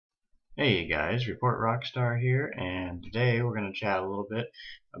Hey guys, Report Rockstar here, and today we're going to chat a little bit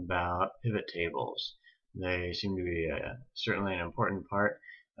about pivot tables. They seem to be certainly an important part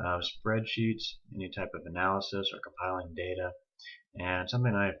of spreadsheets, any type of analysis or compiling data. And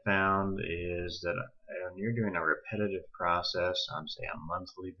something I found is that when you're doing a repetitive process on, say, a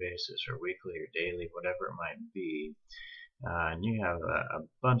monthly basis or weekly or daily, whatever it might be, and you have a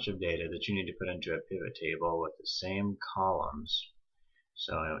bunch of data that you need to put into a pivot table with the same columns.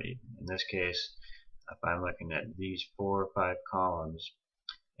 So in this case, if I'm looking at these 4 or 5 columns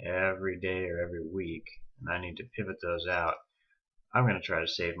every day or every week, and I need to pivot those out, I'm going to try to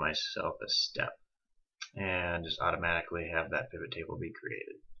save myself a step and just automatically have that pivot table be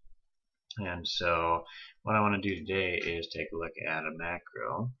created. And so what I want to do today is take a look at a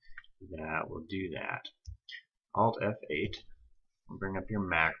macro that will do that. Alt F8 will bring up your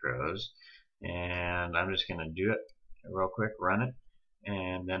macros, and I'm just going to do it real quick, run it,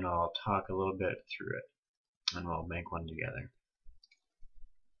 and then I'll talk a little bit through it, and we'll make one together.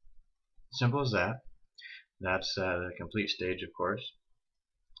 Simple as that. That's the complete stage, of course.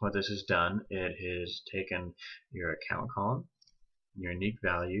 What this has done, it has taken your account column, your unique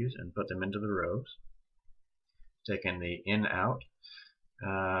values, and put them into the rows. Taken the in-out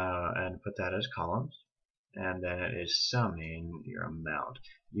and put that as columns, and then it is summing your amount.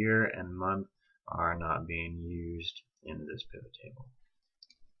 Year and month are not being used in this pivot table.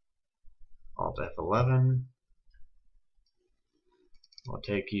 Alt F11 will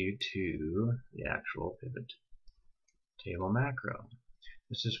take you to the actual pivot table macro.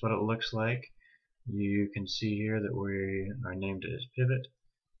 This is what it looks like. You can see here that we are named as pivot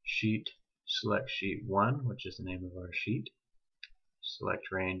sheet, select sheet 1, which is the name of our sheet,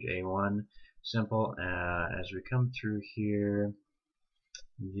 select range A1, simple. As we come through here,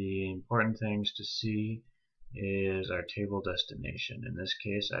 the important things to see is our table destination. In this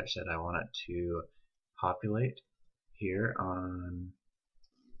case, I've said I want it to populate here on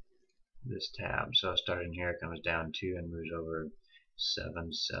this tab. So starting here, it comes down 2 and moves over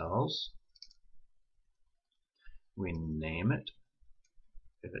 7 cells. We name it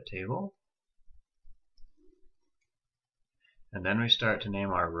pivot table, and then we start to name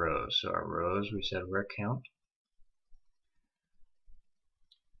our rows. So our rows, we said were count.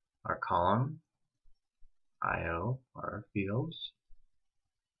 Our column, IO, are our fields.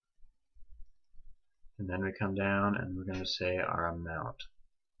 And then we come down and we're going to say our amount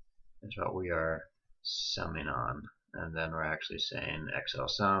is what we are summing on. And then we're actually saying Excel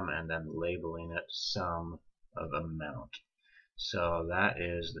sum and then labeling it sum of amount. So that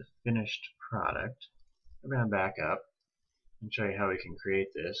is the finished product. We're going to back up and show you how we can create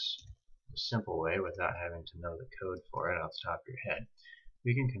this a simple way without having to know the code for it off the top of your head.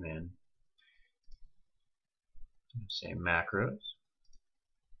 We can come in and say macros,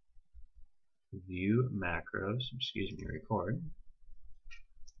 view macros, excuse me, record.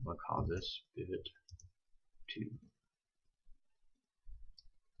 We'll call this pivot 2.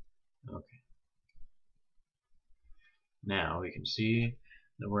 Okay. Now we can see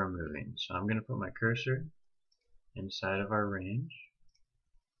that we're moving. So I'm going to put my cursor inside of our range,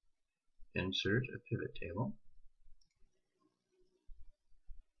 insert a pivot table.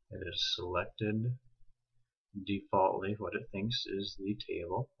 It is selected defaultly what it thinks is the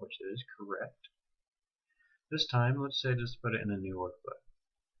table, which is correct. This time, let's say just put it in a new workbook.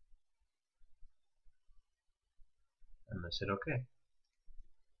 And let's hit OK.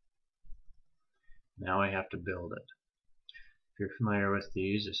 Now I have to build it. If you're familiar with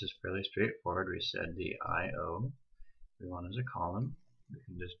these, this is fairly straightforward. We said the IO we want as a column. We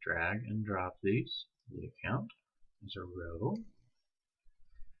can just drag and drop these. The account is a row.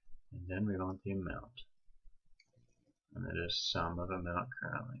 And then we want the amount. And it is sum of amount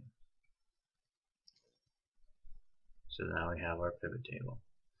currently. So now we have our pivot table.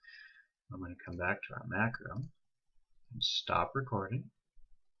 I'm going to come back to our macro and stop recording.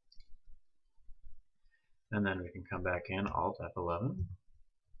 And then we can come back in, Alt F11.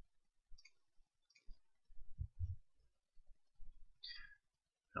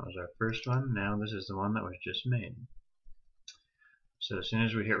 That was our first one. Now this is the one that was just made. So as soon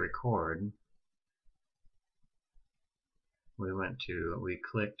as we hit record, we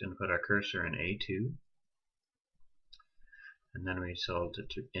clicked and put our cursor in A2, and then we told it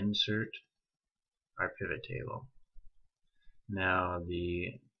to insert our pivot table. Now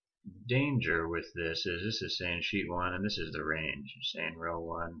the danger with this is saying sheet 1 and this is the range. It's saying row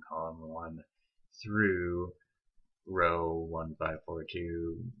 1, column 1 through row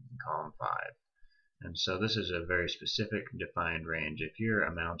 1542, column 5. And so this is a very specific defined range. If your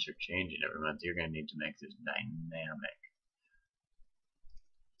amounts are changing every month, you're going to need to make this dynamic.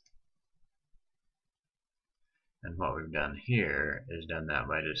 And what we've done here is done that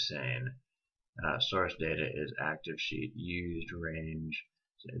by just saying source data is active sheet used range.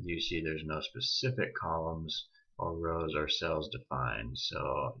 So you see there's no specific columns or rows or cells defined,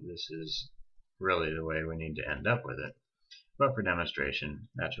 so this is really the way we need to end up with it. But for demonstration,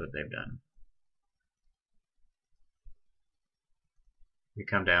 that's what they've done. We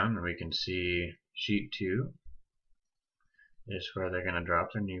come down and we can see sheet 2 is where they're going to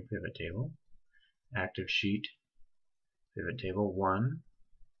drop their new pivot table. Active sheet pivot table 1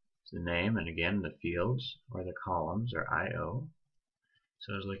 is the name, and again the fields or the columns are IO.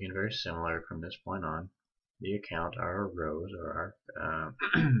 So it's looking very similar from this point on. The account are our rows, or our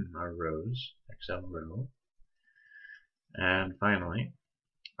our rows, Excel row. And finally,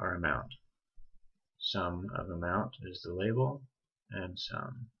 our amount. Sum of amount is the label, and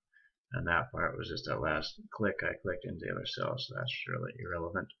sum. And that part was just that last click I clicked into the other cell, so that's really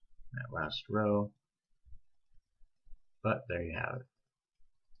irrelevant, that last row. But there you have it.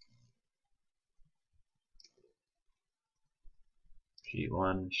 Sheet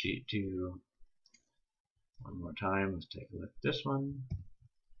 1, sheet 2. One more time, let's take a look at this one.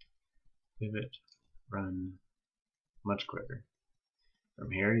 Pivot, run, much quicker.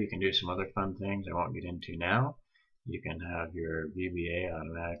 From here you can do some other fun things I won't get into now. You can have your VBA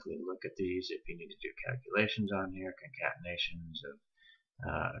automatically look at these if you need to do calculations on here, concatenations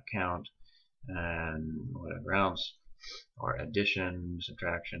of account and whatever else, or addition,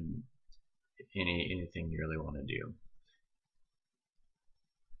 subtraction, anything you really want to do.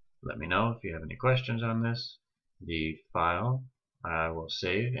 Let me know if you have any questions on this. The file I will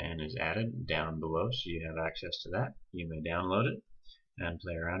save and is added down below, so you have access to that. You may download it and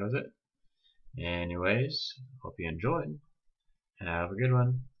play around with it. Anyways, hope you enjoyed. Have a good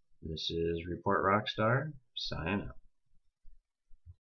one. This is Report Rockstar, signing out.